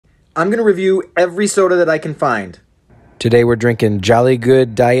I'm going to review every soda that I can find. Today we're drinking Jolly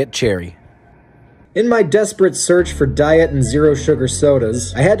Good Diet Cherry. In my desperate search for diet and zero sugar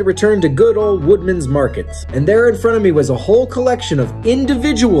sodas, I had to return to good old Woodman's Market. And there in front of me was a whole collection of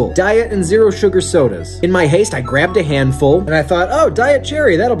individual diet and zero sugar sodas. In my haste, I grabbed a handful and I thought, oh, Diet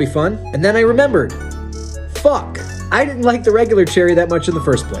Cherry, that'll be fun. And then I remembered, fuck, I didn't like the regular cherry that much in the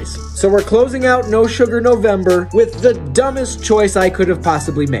first place. So we're closing out No Sugar November with the dumbest choice I could have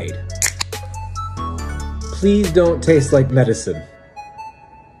possibly made. Please don't taste like medicine.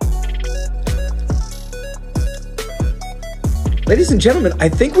 Ladies and gentlemen, I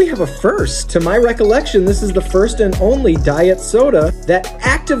think we have a first. To my recollection, this is the first and only diet soda that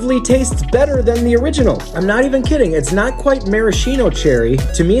actively tastes better than the original. I'm not even kidding. It's not quite maraschino cherry.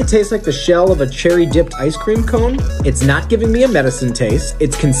 To me, it tastes like the shell of a cherry-dipped ice cream cone. It's not giving me a medicine taste.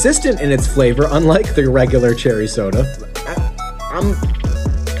 It's consistent in its flavor, unlike the regular cherry soda.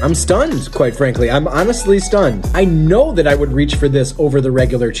 I'm stunned, quite frankly. I'm honestly stunned. I know that I would reach for this over the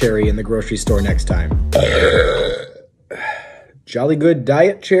regular cherry in the grocery store next time. Jolly Good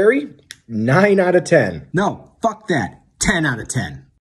Diet Cherry, 9 out of 10. No, fuck that. 10 out of 10.